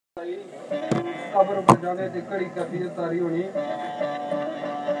कब्र पर जाने की कड़ी कैफियत तारी होनी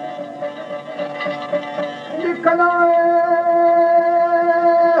लिखना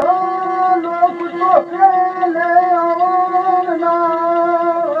लोग तो ले आवन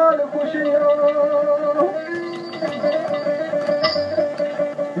नाल खुशियों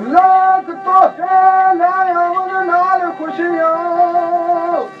लोग तो ले आवन नाल खुशियों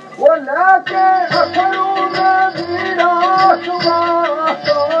वो लेके अखरों में वीरा सुबह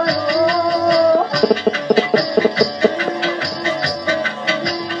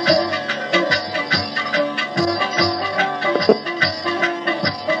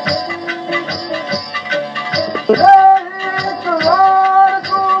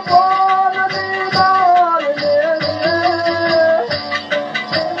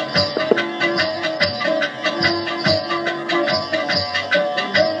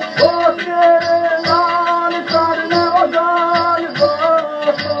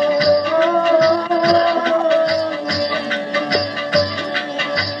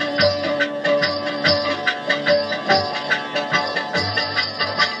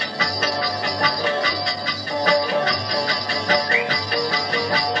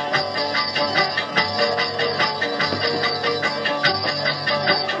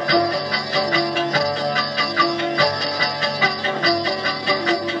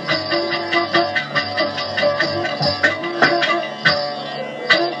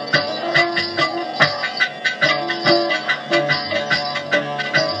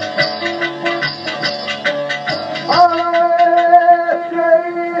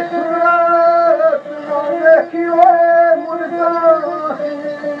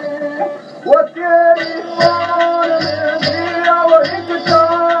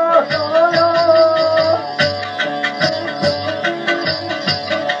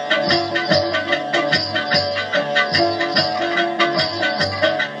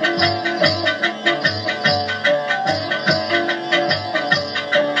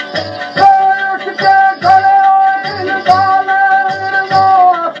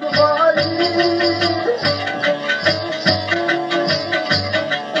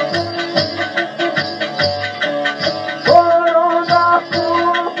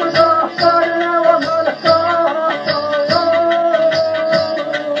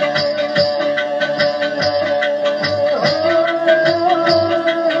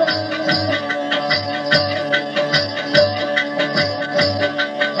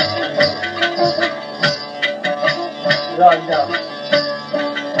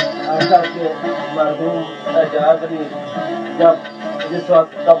अजायब जब जिस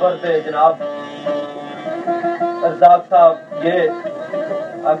वक्त कब्र पे जनाब रज़ाक साहब ये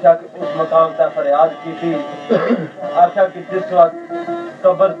आख्या कि उस मकाम तक फरियाद की थी आख्या कि जिस वक्त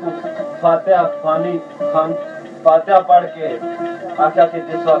कब्र को फातिहा पढ़ के आख्या कि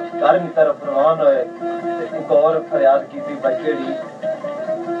जिस वक्त घर की तरफ रवान होए एक और फरियाद की थी बचेड़ी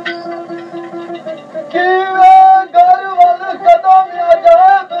कि घर वाल कदम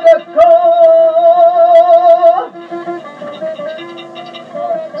अजायब रखो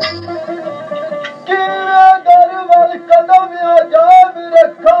कदम अजायब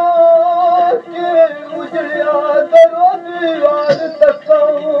रखा कि उजड़िया करो दीवार तको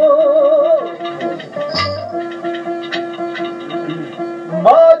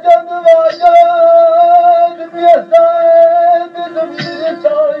माजद वाजद बेसाद ज़मीन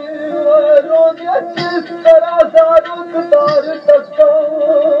ताई रोज़ किस तरह सारुक तार तको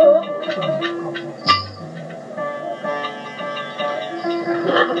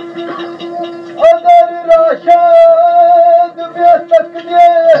अगर राशाद बेसकने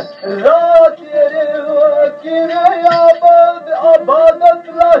रात तेरे की आबादत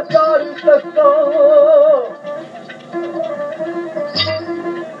लाचार सकता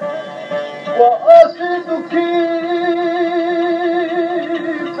वो ऐसी दुखी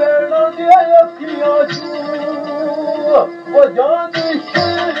पैरों दे अखियां छू वो जान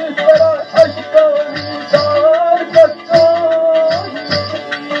शेर तरह अश्कानी दार सकता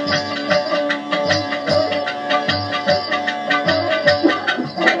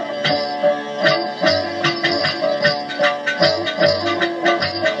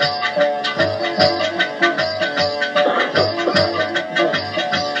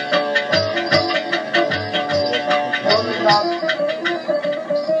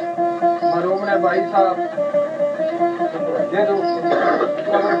भाई साहब जे तो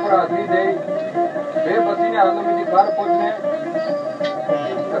कब्र पर हाजिरी दे बेबसी ने आलम जी घर पहुंचने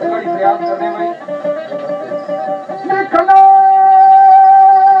कड़ी प्रयास करने भाई देखना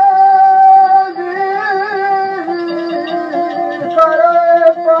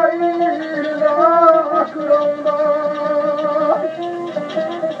करे पाई राख लूंगा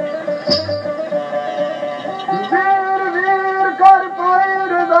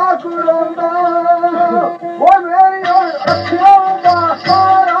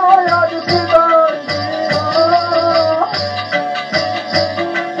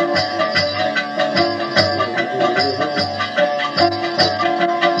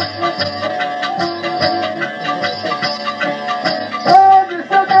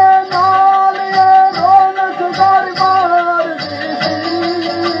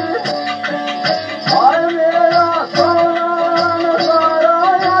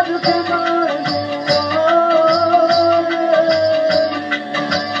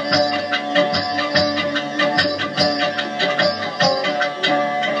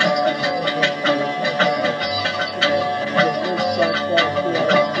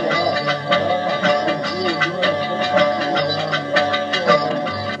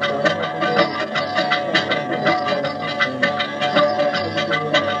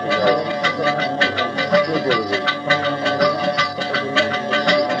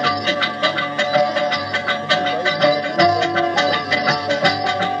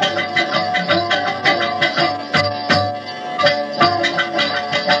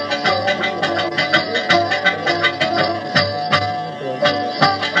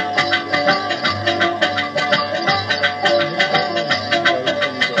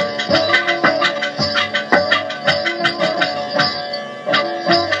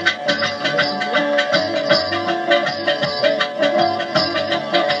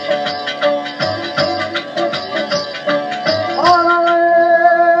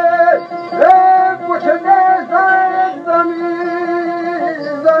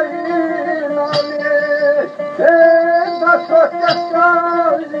दसो चक्का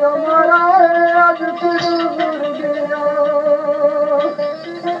हमारा आज गुजर गया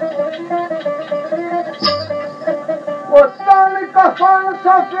वो तन कफन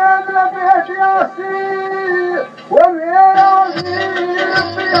सफेद लपेटिया सी वो मेरा वीर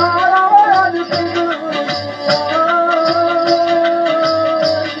प्यारा आज गुजर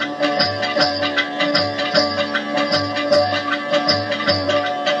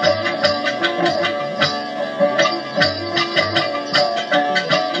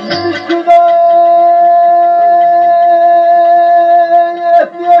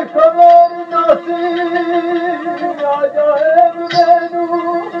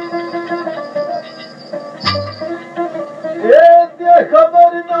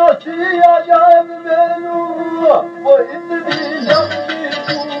खबर नासी अजायब मेनू वो इतनी लंबी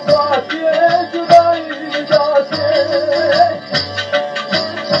तू बातें जुदाई जाते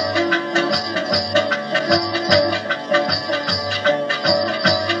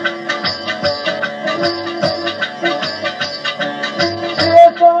ये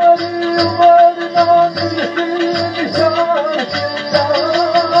सारी उम्र नाम किसी निशान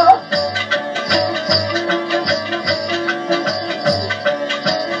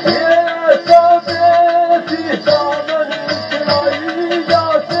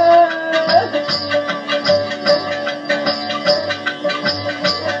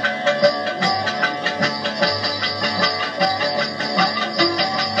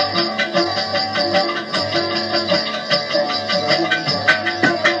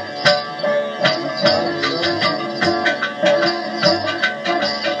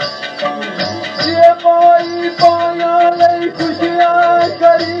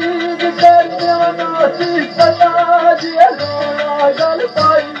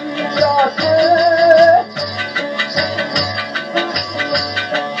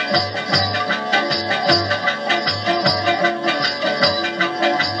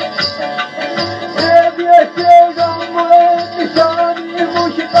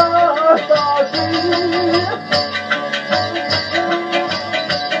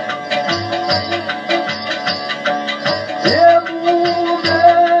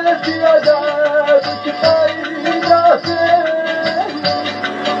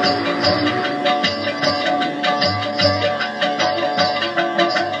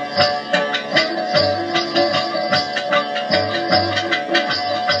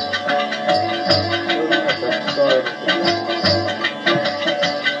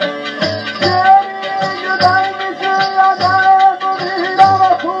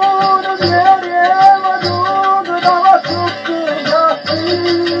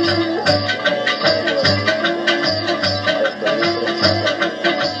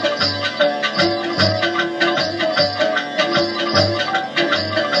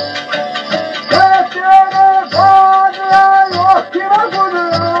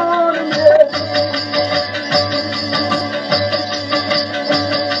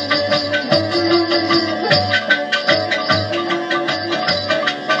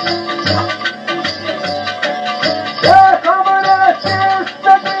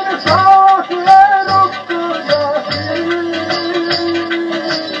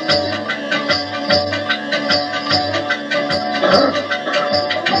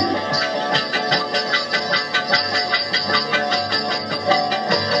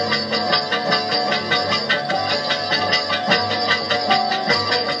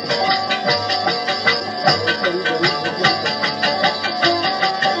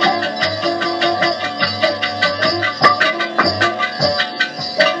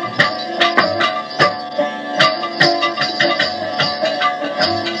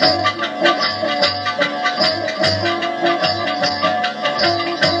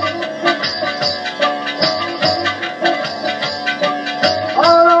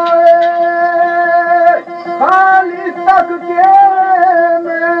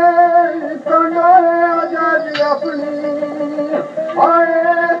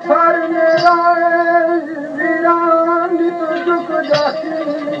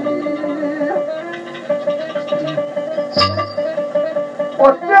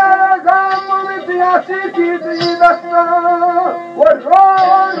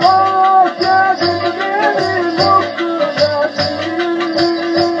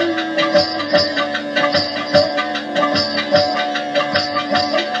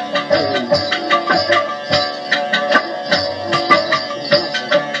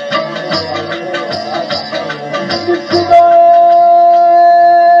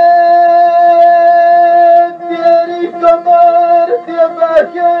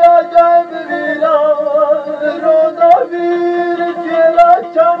वीर तेरा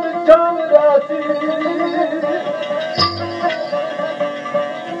चम चम राती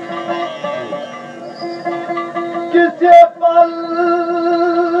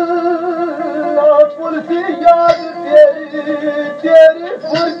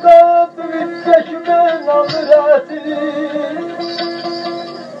फुरकात विच चश्मे नम रहती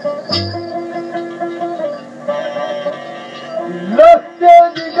लगते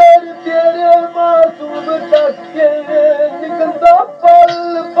जिगर तेरे मासूम तक के निकलता पल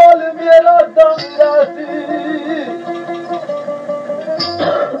पल मेरा दम रहती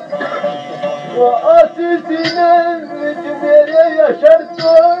वो आसी सीने विच मेरे यशर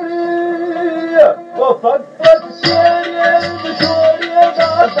तोड़ी वो फक फक तेरे छोड़िए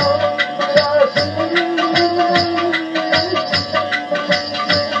दादा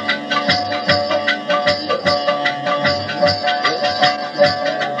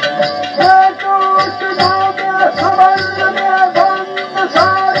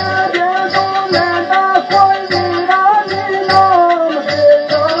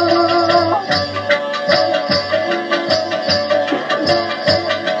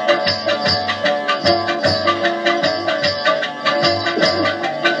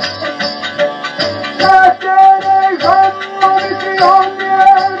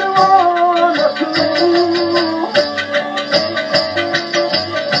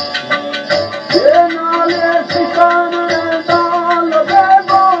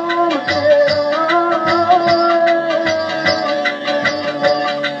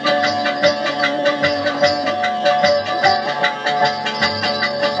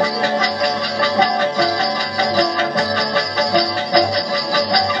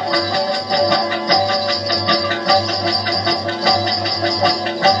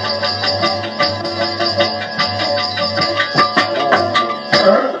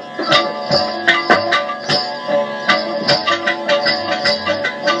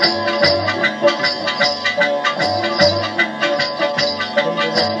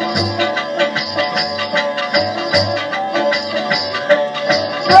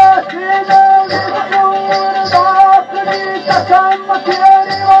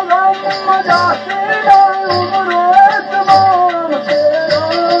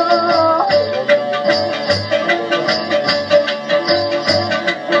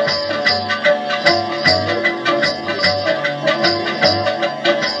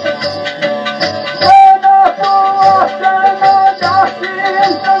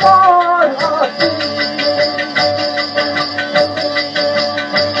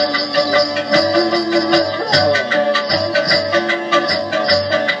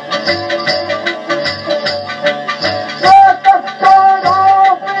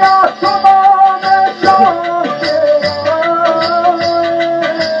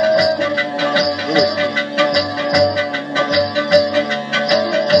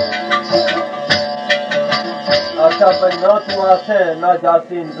ना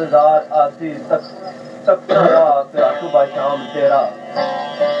जाती इंतजार आती तक सुबह शाम तेरा।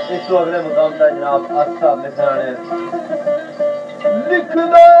 इस तो अगले मुकाम था जनाब आस्था मिसाने लिख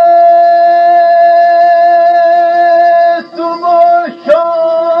दे सुबह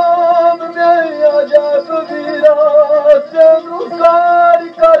शाम में अजाब वीरा तेनू कार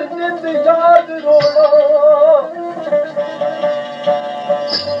कर नित याद रोना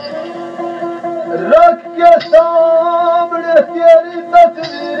रख के सामने तेरी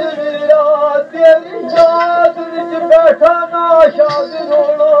तस्वीर वीरा तेरी याद विच बैठा ना शाद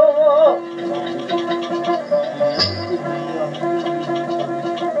रोना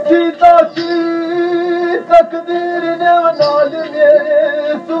जीता सी तकदीर ने नाल मेरे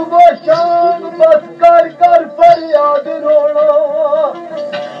सुबह शाम बस कर कर फरियाद रोना।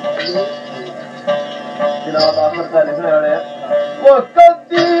 जनाब आखिर का लिखने वाले वो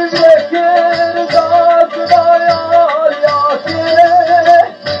कदी देखे रात दाया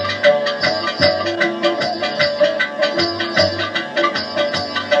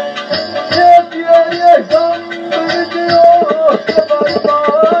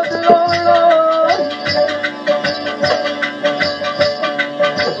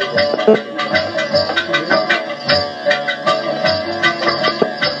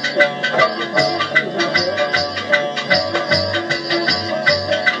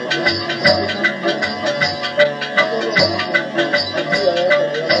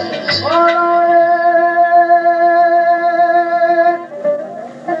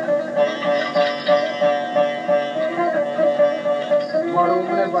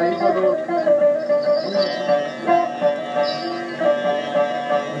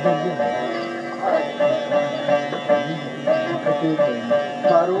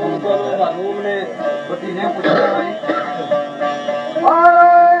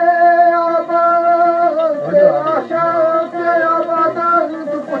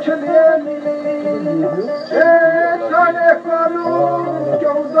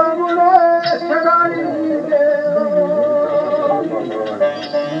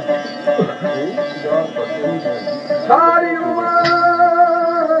सारी उम्र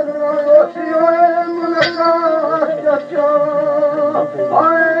रोसियों मुलाकात चचा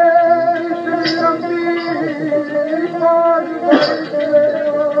आए इस लंबी बात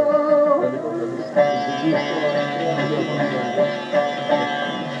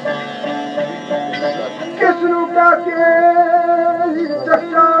किसनु का के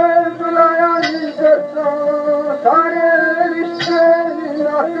चचा बुलाया नहीं करता सारे रिश्ते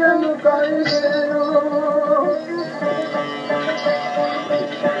नाते मुकाई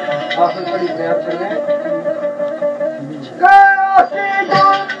आखिर बड़ी प्यार करने कैसी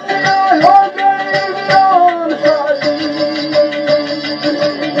दुनिया हो गई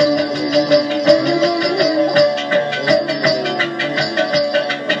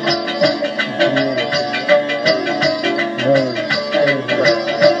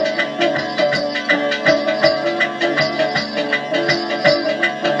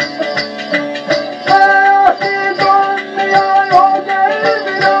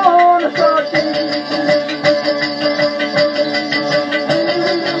जान सारी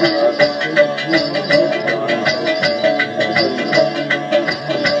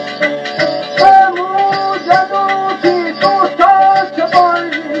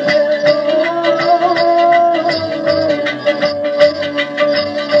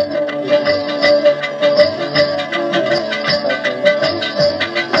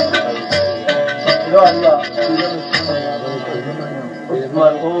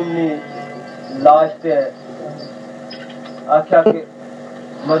आख्या के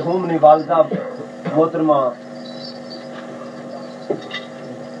मरहूम ने वालदा मोहतरमा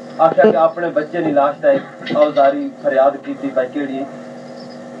आख्या के अपने बच्चे की लाश का एक औजारी फरियाद की थी भाई केड़ी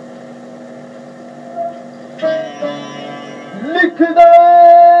लिख दे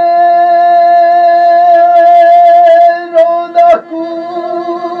रोदा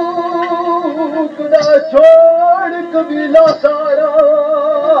कूकदा छोड़ कबीला सारा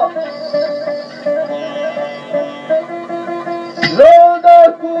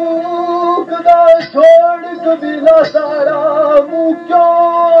छोड़ कबीला सारा मुँह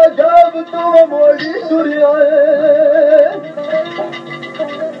क्यों जब तुम मोड़ी तुरिया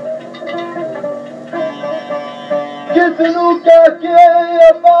किसनू क्या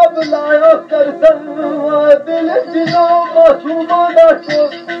के बाब लाया कर दिल जिनो मासूमा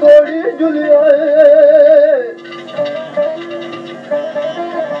थोड़ी जुलिया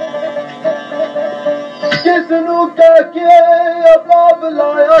किसनू क्या के बाब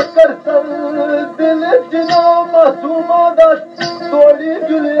लाया कर दिल जिनो मासूमा थोड़ी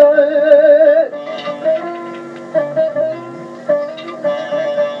जुलिया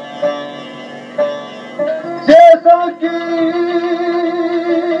जैसा कि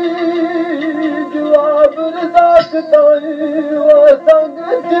जवाब रजाक ताई वो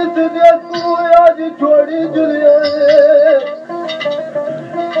संग जिस दे तू आज थोड़ी जुलिया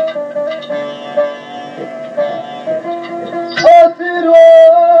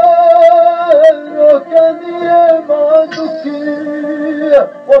मां दुखी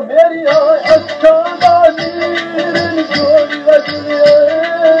वो मेरी अच्छा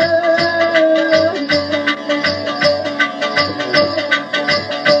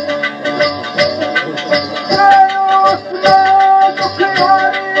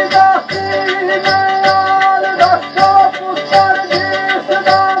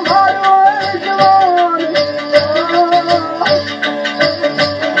जोड़ी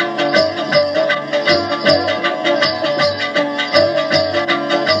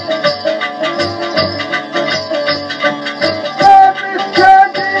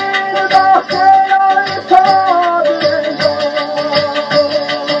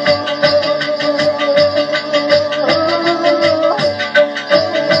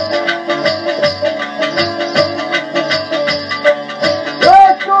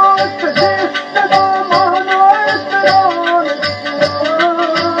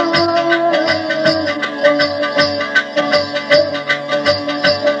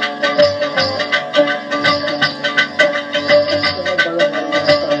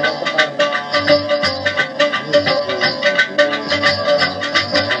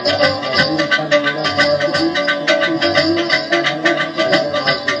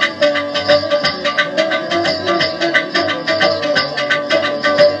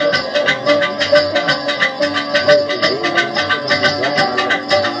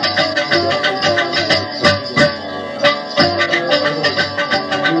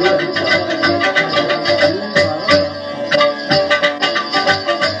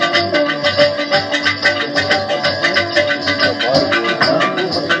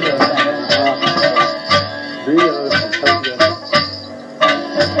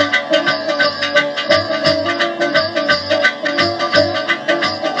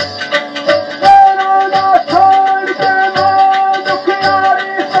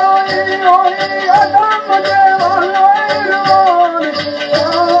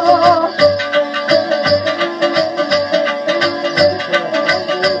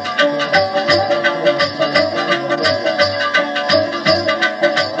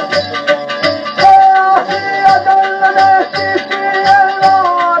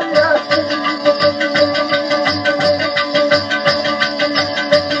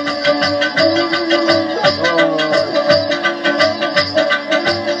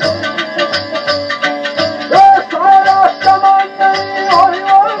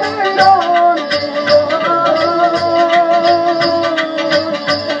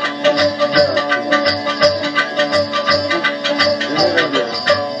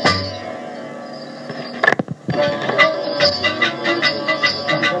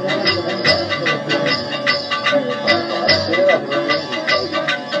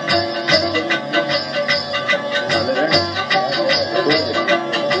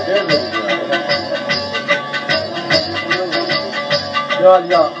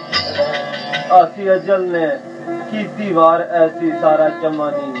आसी अजल ने कीती वार ऐसी सारा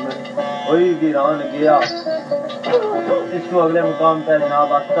जमानी वही वीरान गया। इसको अगले मुकाम पे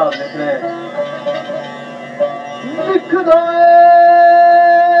जनाब आस्ता लिख रहे हैं।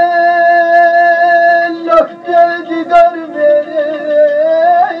 लखते जिगर मेरे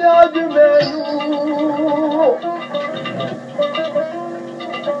आज मैनू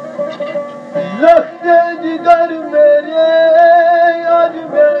लखते जिगर मेरे आज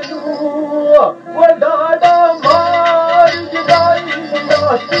मैनू वो डाडा मार जुदाई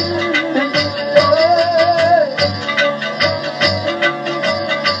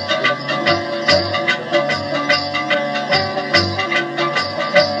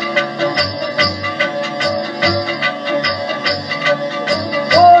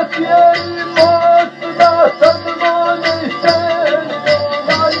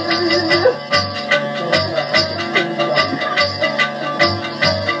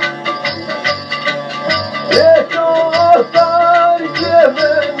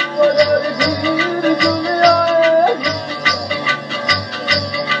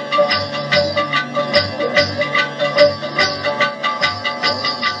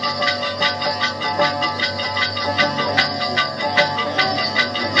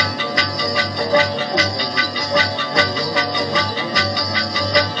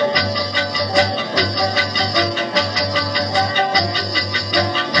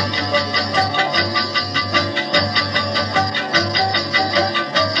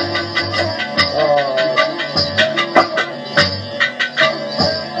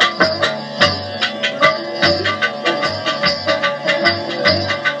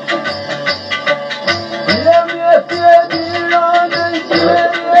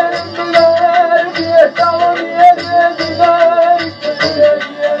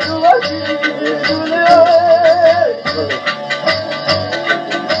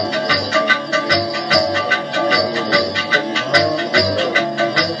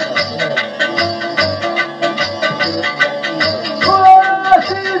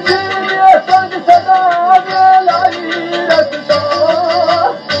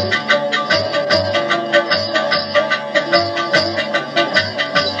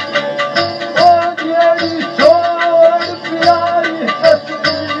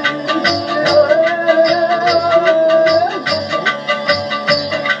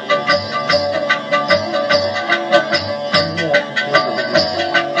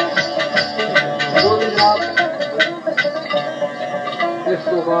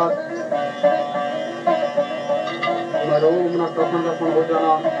मरूम ना दफन दफन हो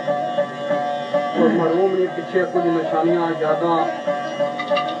जाना और मरूम ने पीछे कुछ निशानियां यादा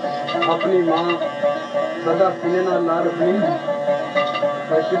अपनी मां सदा सीने ना ला रखनी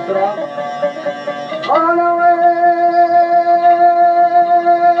किस तरह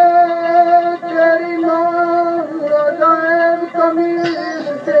तेरी मां अजायब कमीज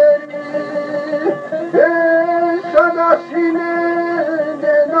तेरी सदा सीने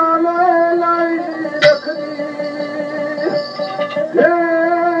दे नाल लाई रखनी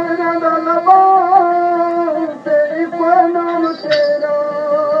तेरी नाम तेरा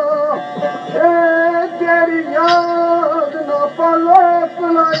तेरी याद न पालो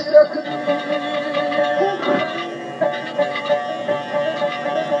पलाई रखनी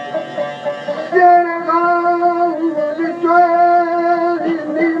तेरे गाँव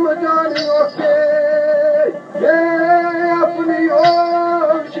नीम जानी होके अपनी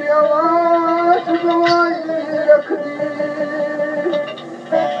होश आवाज गवाई रखनी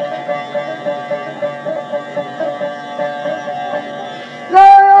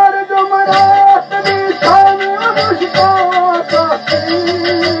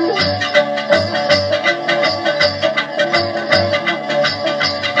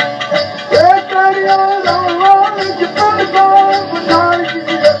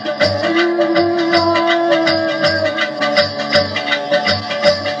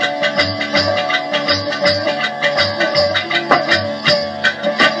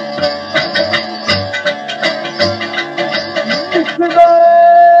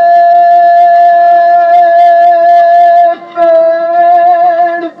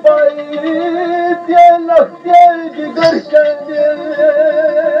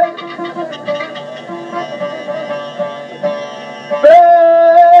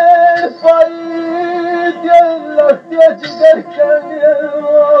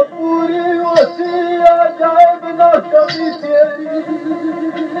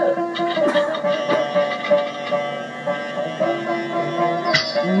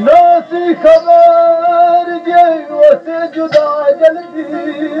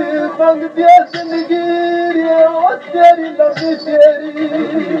मंग दिया जिंदगी तेरी लगी तेरी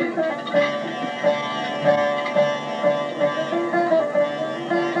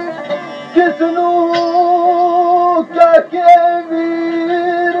किसनू क्या के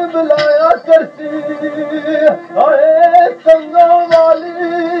वीर बुलाया करती अरे संगा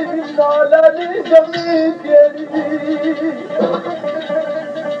वाली नालनी जमी तेरी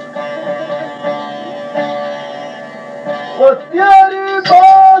वो तेरी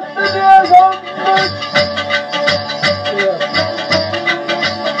बात देगा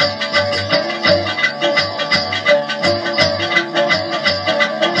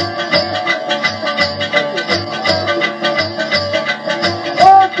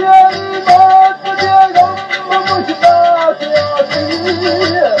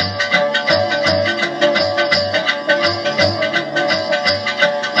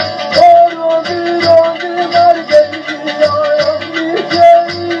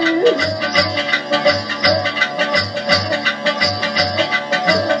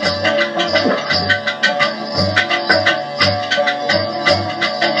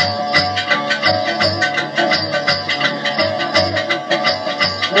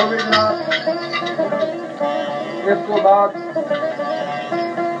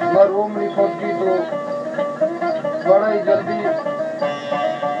मरूमनी फौजी तो बड़ा ही जल्दी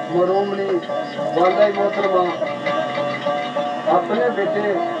मरूमनी वाला ही मोहतरमा अपने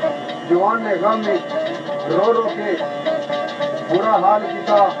बेटे जवान ने गम में रो रो के बुरा हाल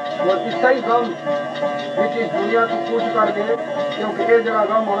किया और इस ही गम इस दुनिया को कूच कर गए क्योंकि ये जरा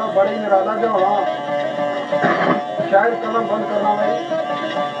गम होना बड़ी निराला जो होना शायद कलम बंद करना भाई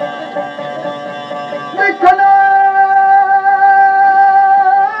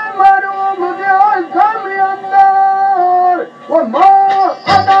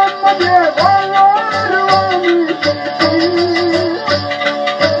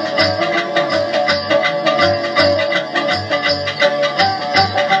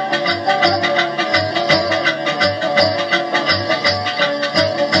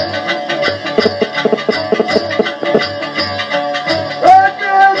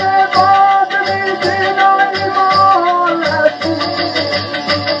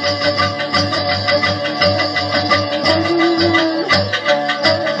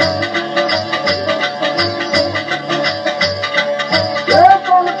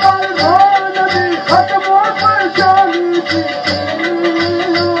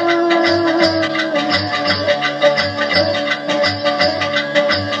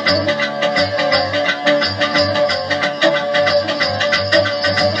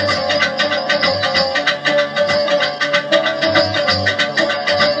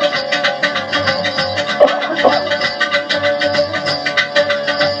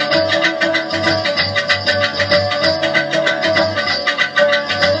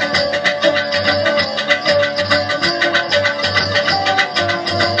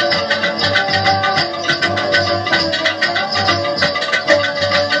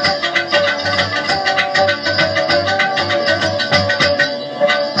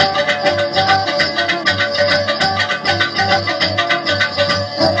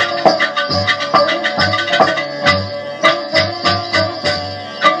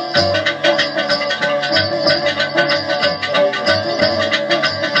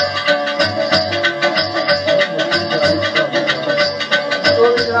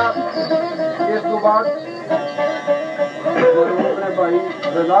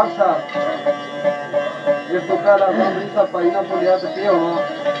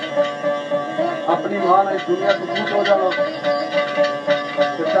अपनी मां ने दुनिया को खूट हो जाना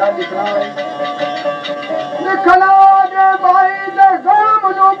तो शायद लिखना है लिखना दे भाई दे गम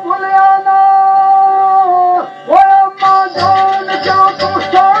नो भुलियाना ओ अम्मा जान क्या तू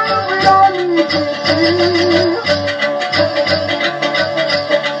शान बिरानी की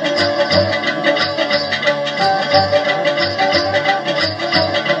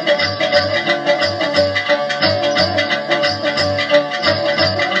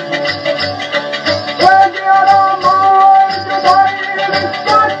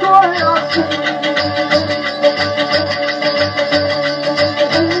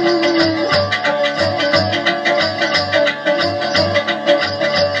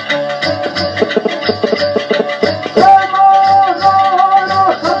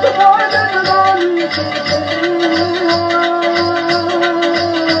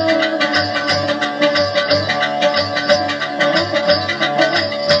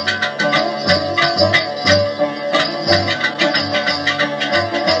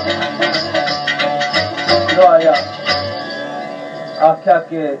आख्या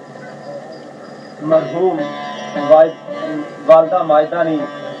के मरहूम वालदा मायदानी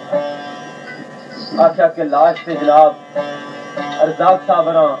आख्या के लाश से जनाब अरजाक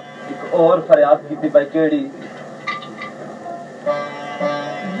साहबरा एक और फरियाद की थी भाई केड़ी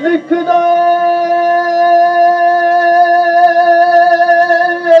लिखदा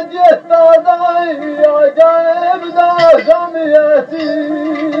अजाइब दा गम ऐसी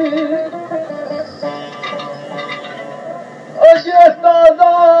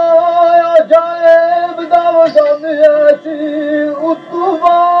अजाइब दा गम ऐसी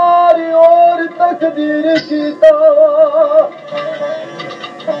उतुवारी और तकदीर कीता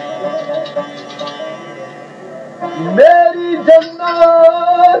मेरी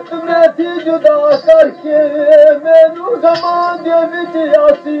जन्नत में थी जुदा करके मैनू गमा दे विच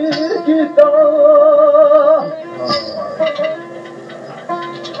आसी कीता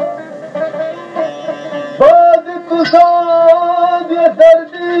बाद तुसा दे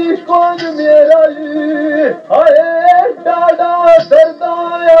दर्दी कौन मेरा हाय डाडा दर्दा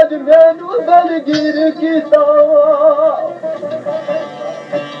अज मैनू दलगीर कीता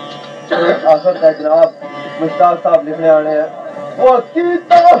आखिर का जनाब मुश्ताक साहब लिखने आने हैं वो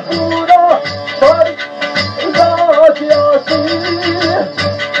कीता पूरा पर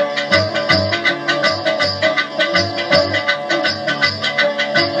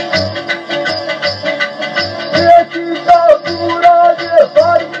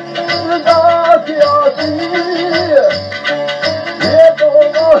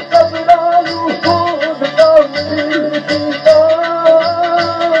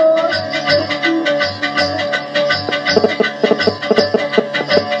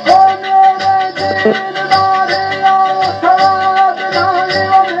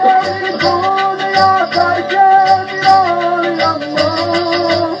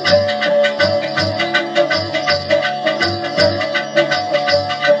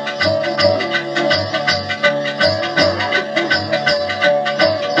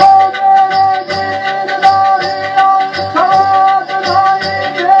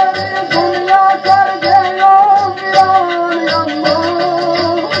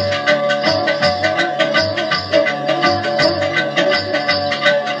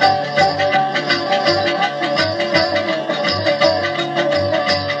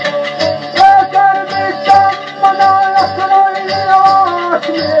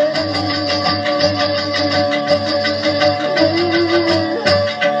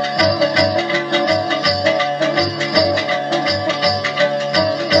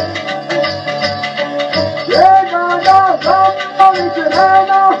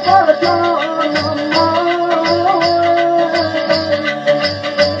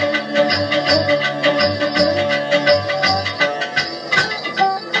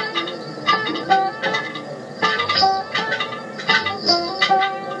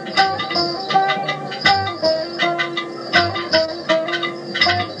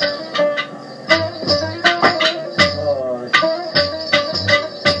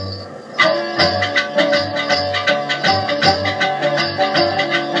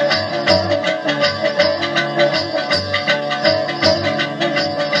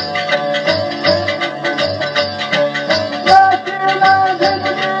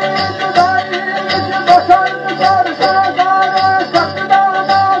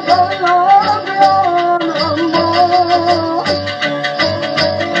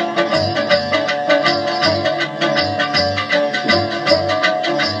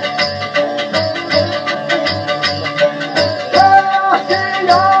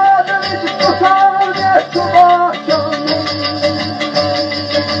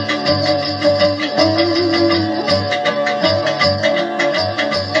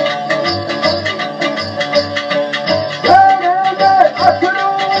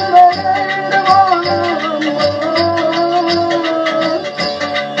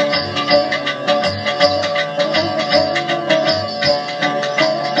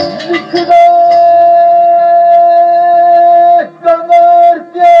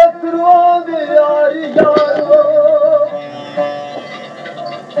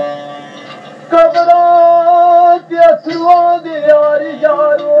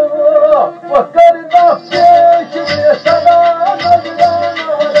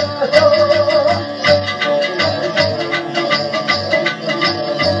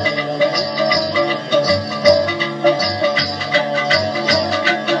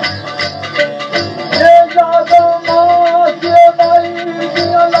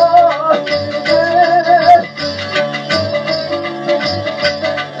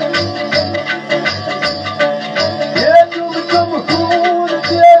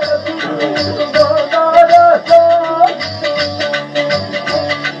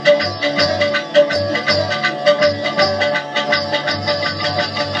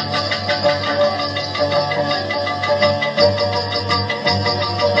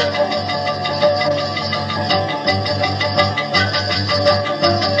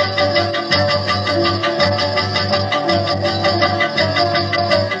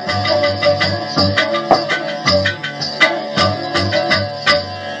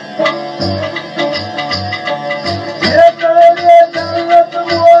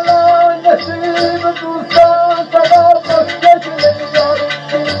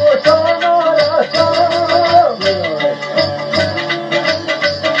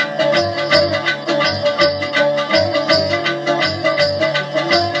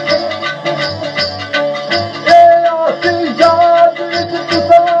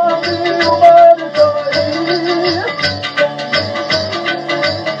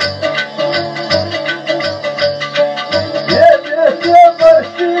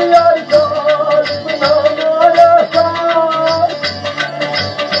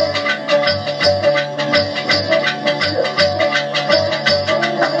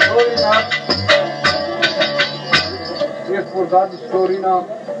और दर्द स्टोरी ना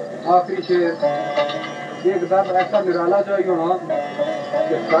आखिरी शेर एक दर्द ऐसा निराला चाहिए होना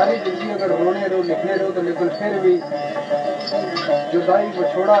कि सारी जिंदगी अगर रोने रहो लिखने रहो तो लेकिन फिर भी जुदाई को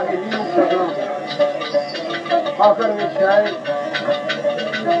छोड़ा के नहीं उठ सकना। आखिर में शायद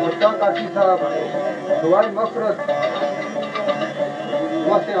मुश्ताक आशी साहब दुआई मफरत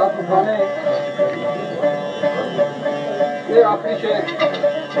से हाथ उठाने ये आखिरी शेर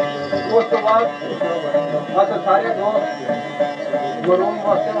उस तो बाद सारे दोस्त मरूम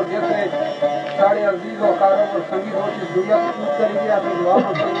वास्ते और जिसने साढ़े अजीज और कारों और संगीत और इस दुनिया की पूछ करेंगे आपने दुआ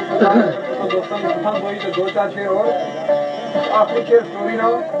तो दोस्तों में पसंद हुई तो 2-4 शेर और आखिरी शेर स्टोरी ना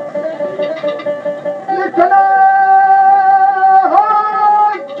लिखना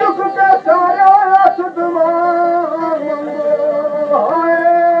चुक के सारे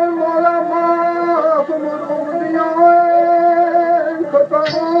मोला माफ मरूम दिया